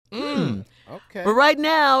Okay. But right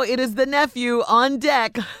now, it is the nephew on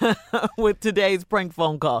deck with today's prank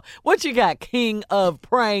phone call. What you got, king of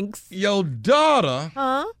pranks? Your daughter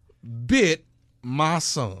bit my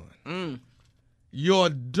son. Your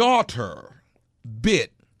daughter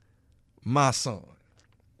bit my son.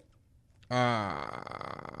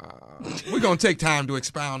 We're going to take time to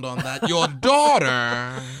expound on that. Your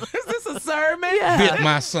daughter Is this a sermon? bit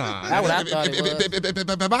my son. That's what I thought it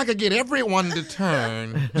was. If I could get everyone to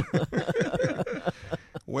turn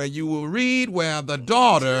where you will read where the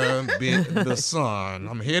daughter bit the son.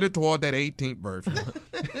 I'm headed toward that 18th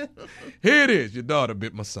birthday. Here it is. Your daughter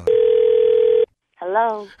bit my son.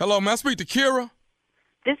 Hello, Hello, may I speak to Kira?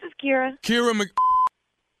 this is Kira. Kira Mc...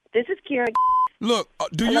 This is Kira. Look,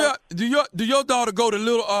 do your daughter go to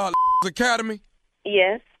Little Academy?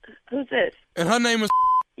 Yes. Who's this? And her name is...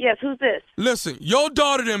 Yes, who's this? Listen, your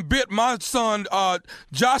daughter done bit my son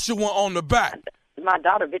Joshua on the back. My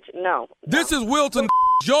daughter, bitch. No. This is Wilton.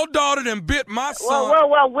 Your daughter done bit my son.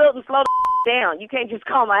 Well, Wilton, slow the down. You can't just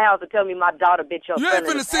call my house and tell me my daughter bit your You son. ain't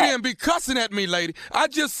finna sit here and be cussing at me, lady. I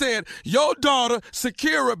just said your daughter,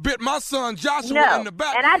 Shakira, bit my son Joshua in the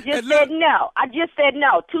back. And I just said no. I just said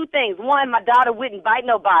no. Two things. One, my daughter wouldn't bite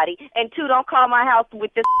nobody. And two, don't call my house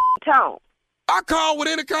with this tone. I call with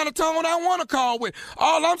any kind of tone I want to call with.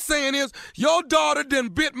 All I'm saying is your daughter done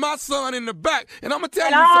bit my son in the back. And I'm going to tell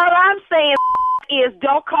And you all something. I'm saying is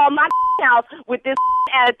don't call my house with this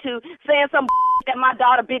attitude saying some that my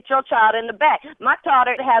daughter bit your child in the back. My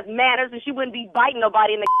daughter has manners and she wouldn't be biting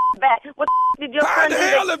nobody in the back. What did your How son the do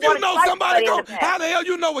hell that if you wanted know to bite somebody somebody in the back? how the hell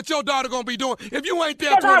you know what your daughter gonna be doing if you ain't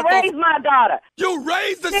there? Because I raised my daughter. You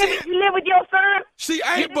raised the Live, shit. you live with your son? She You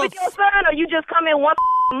ain't live but with your son, or you just come in once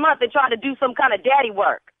a month and try to do some kind of daddy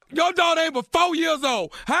work? your daughter ain't but 4 years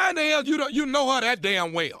old. How in the hell you know her that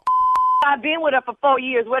damn well? I've been with her for 4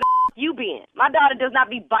 years. Where the you been? My daughter does not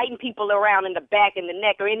be biting people around in the back and the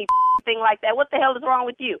neck or anything like that. What the hell is wrong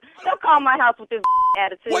with you? Don't call my house with this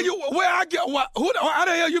attitude. How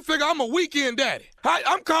the hell you figure I'm a weekend daddy?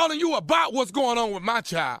 I'm calling you about what's going on with my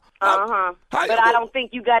child. But I don't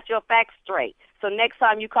think you got your facts straight. So next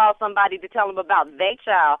time you call somebody to tell them about their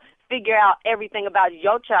child, figure out everything about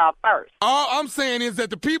your child first. All I'm saying is that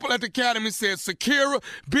the people at the academy said Shakira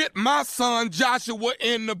bit my son Joshua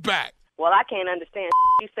in the back. Well, I can't understand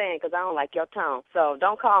you saying because I don't like your tone. So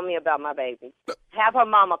don't call me about my baby. Have her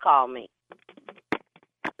mama call me.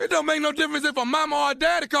 It don't make no difference if a mama or a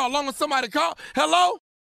daddy call, as long as somebody call. Hello?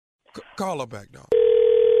 Call her back, dog.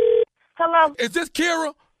 Hello? Is this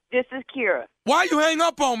Kira? This is Kira. Why you hang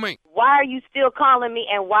up on me? Why are you still calling me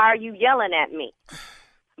and why are you yelling at me?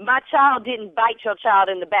 My child didn't bite your child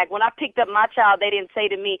in the back. When I picked up my child, they didn't say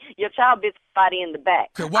to me, your child bit somebody in the back.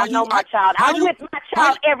 Okay, I know my child. I'm with my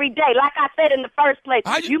child every day. Like I said in the first place,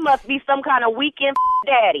 you must be some kind of weekend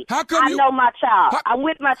daddy. I know my child. I'm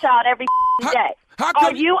with my child every day.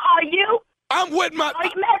 Are you? I'm with my... I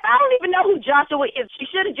don't even know who Joshua is. She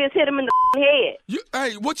should have just hit him in the head.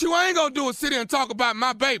 Hey, what you ain't gonna do is sit here and talk about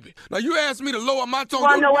my baby. Now, you asked me to lower my tone. You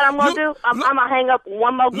want to know what I'm going to do? I'm going to hang up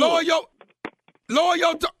one more time. Lower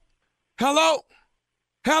your tone. Hello?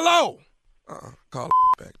 Hello? Call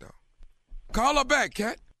her back, dog. Call her back,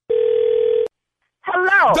 cat.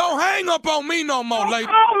 Hello? Don't hang up on me no more, lady.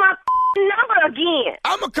 Call my number again.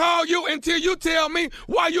 I'm going to call you until you tell me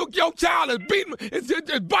why your child is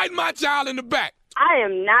biting my child in the back. I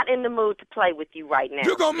am not in the mood to play with you right now.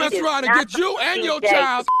 You're going to mess around and get you and your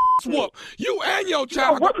child whooped. You and your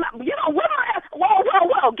child. Whoa.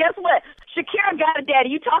 Guess what? Shakira got a daddy.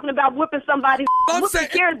 You talking about whipping somebody's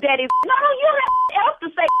Shakira's daddy. No, you have else to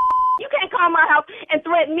say. You can't call my house and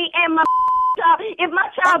threaten me and my child. If my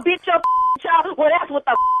child bit your child, well, that's what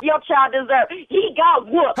your child deserves. He got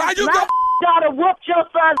whooped. My daughter whooped your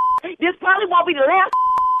son. This probably won't be the last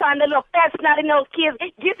time the little fat snotty nose kids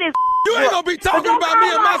get this. You ain't gonna be talking about me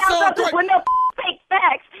and my son. With no fake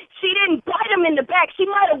facts. She didn't bite him in the back. She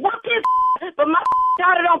might have whooped his, but my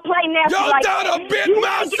daughter don't play nasty like that. Your daughter bit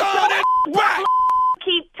my son in the back.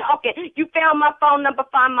 Keep talking. You found my phone number,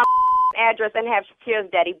 find my address, and have Shakira's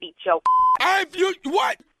daddy beat your.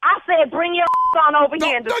 What? I said bring your on over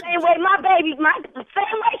here. The same way the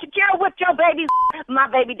same way Shakira whipped your baby, my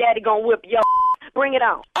baby daddy gonna whip your. Bring it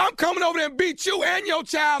on. I'm coming over there and beat you and your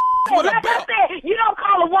child with like a belt. I said, you don't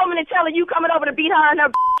call a woman and tell her you coming over to beat her and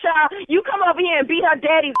her child. You come over here and beat her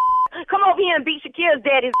daddy's. Come over here and beat Shakira's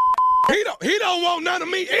daddy's. He don't want none of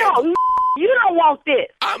me. No, you don't want this.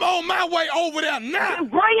 I'm on my way over there now. Bring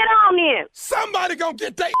it on in. Somebody gonna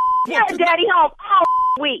get that. Yeah, daddy home all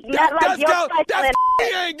week. Not like your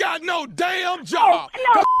he ain't got no damn job.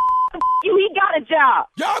 No, you. He got a job.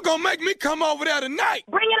 Y'all gonna make me come over there tonight.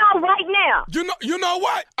 Bring it on right now. You know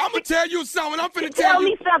what? I'm gonna tell you something. I'm finna Tell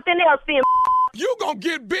me something else, then. You gonna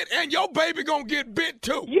get bit, and your baby gonna get bit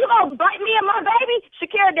too. You gonna bite me and my baby?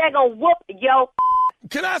 Shakira, dad gonna whoop yo.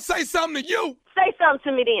 Can I say something to you? Say something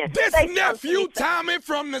to me then. This Say nephew Tommy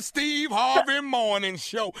from the Steve Harvey Morning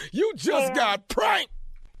Show. You just got pranked.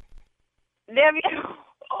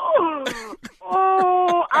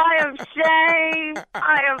 Oh, I am shamed.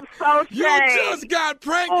 I am so shamed. You just got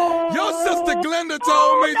pranked. Your sister Glenda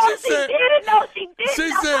told me. No, she didn't. No, she didn't. She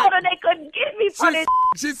I said told her they couldn't get me for this.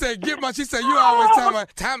 She said, She said, you always tell me,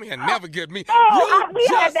 Tommy will never get me.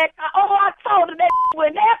 Had that. Oh, I told her that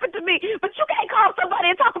wouldn't happen to me. But you can't call somebody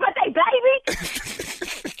and talk about their baby.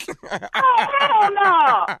 Oh, hell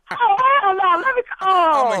no. Let me call.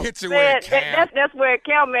 I'm going to hit you with it, Cam. That's where it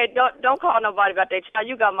counts, man. Don't call nobody about that child.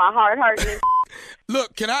 You got my heart hurting.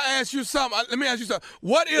 Look, can I ask you something? Let me ask you something.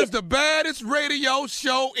 What is the baddest radio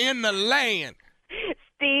show in the land?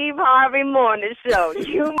 Steve Harvey Morning Show.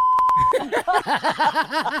 You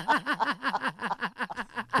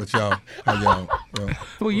But y'all, how y'all?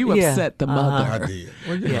 Well, you upset the mother. I did.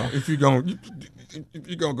 Well, you know, if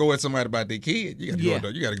you're gonna go at somebody about their kid, you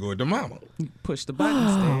gotta go at the mama. Push the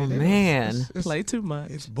buttons. Oh, man. Play too much.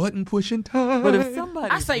 It's button pushing time. But if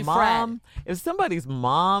somebody's Friday. if somebody's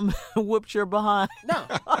mom whoops your behind, No,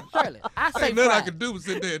 Shirley. I say ain't nothing I Friday. can do but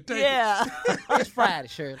sit there and take yeah, It's Friday,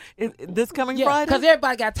 Shirley. this coming Yeah, Friday. because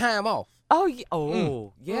everybody got time off. Oh,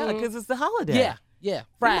 yeah, because it's the holiday. Yeah,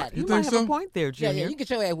 Friday. You You might think have so? a point there, Yeah, Junior. you get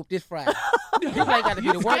your ass whooped this Friday. People ain't got to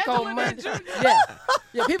be to work on Monday.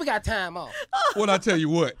 Yeah, people got time off. it. Well, I tell you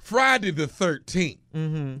what, Friday the 13th,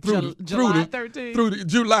 July 13th. through the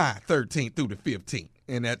July 13th through the 15th.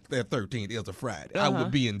 And that 13th is a Friday. I will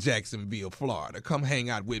be in Jacksonville, Florida. Come hang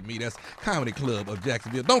out with me. That's Comedy Club of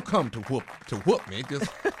Jacksonville. Don't come to whoop me. Just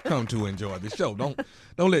come to enjoy the show. Don't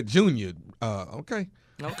let Junior. Okay.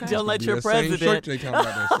 Okay. Don't let Be your that same president. shirt they talking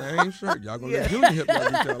about that same shirt. Y'all gonna let Junior help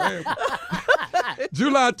y'all get y'all ass.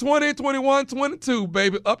 July 20, 21, 22,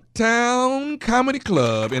 baby. Uptown Comedy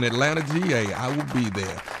Club in Atlanta, GA. I will be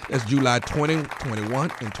there. That's July 20,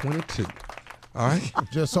 21, and 22. All right?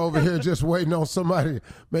 Just over here, just waiting on somebody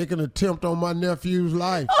make an attempt on my nephew's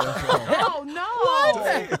life. That's all. Oh,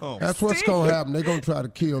 no. That's what's going to happen. They're going to try to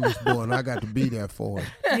kill this boy, and I got to be there for him.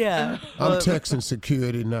 Yeah. I'm texting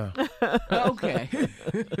security now. Okay.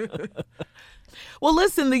 Well,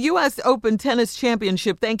 listen, the U.S. Open Tennis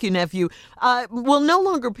Championship, thank you, nephew, will no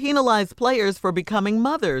longer penalize players for becoming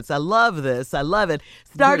mothers. I love this. I love it.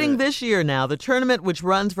 Starting this year now, the tournament, which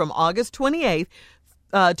runs from August 28th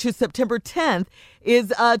to September 10th,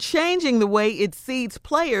 is changing the way it seeds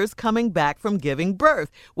players coming back from giving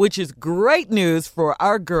birth, which is great news for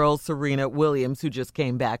our girl, Serena Williams, who just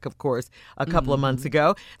came back, of course, a couple of months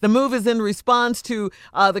ago. The move is in response to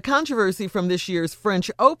the controversy from this year's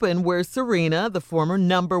French Open, where Serena, the former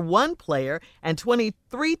 #1 player and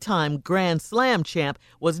 23-time Grand Slam champ,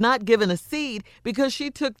 was not given a seed because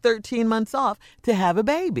she took 13 months off to have a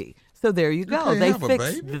baby. So there you go. can't They have a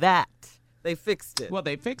fixed baby? that. They fixed it. Well,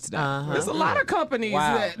 they fixed it. Uh-huh. There's a lot of companies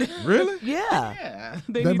that. Really? Yeah. Yeah.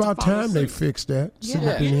 They need to about follow time they suit. fixed that. Sitting Yeah.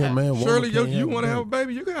 up in here, man. Shirley, woman you can't want to have a baby.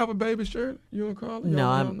 baby? You can have a baby, Shirley. You and Carla? No,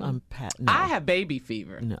 Y'all I'm Pat. No. I have baby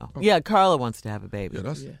fever. No. Yeah, Carla wants to have a baby. Yeah,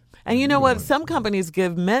 that's And you know what? Some companies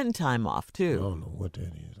give men time off, I too. don't know what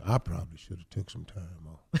that is. I probably should have took some time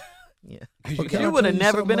off. Yeah. But can I You would have tell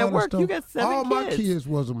never something been at honest, work. though? You got 7 All my kids. kids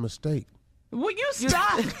was a mistake. Will you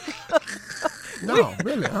stop? No,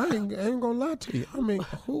 really, I ain't gonna lie to you. I mean,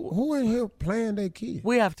 who in here playing their kids?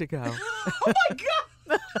 We have to go. Oh, my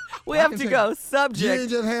God. We have to go. You Subject. ain't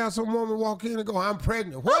just have some woman walk in and go, "I'm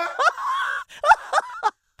pregnant." What?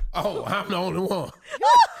 Oh, I'm the only one.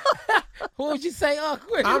 What would you say, Uncle?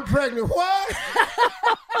 I'm pregnant. What?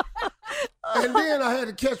 And then I had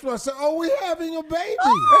to catch myself. Oh, we having a baby.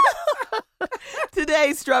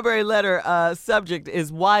 Today's Strawberry Letter subject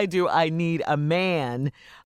is, why do I need a man?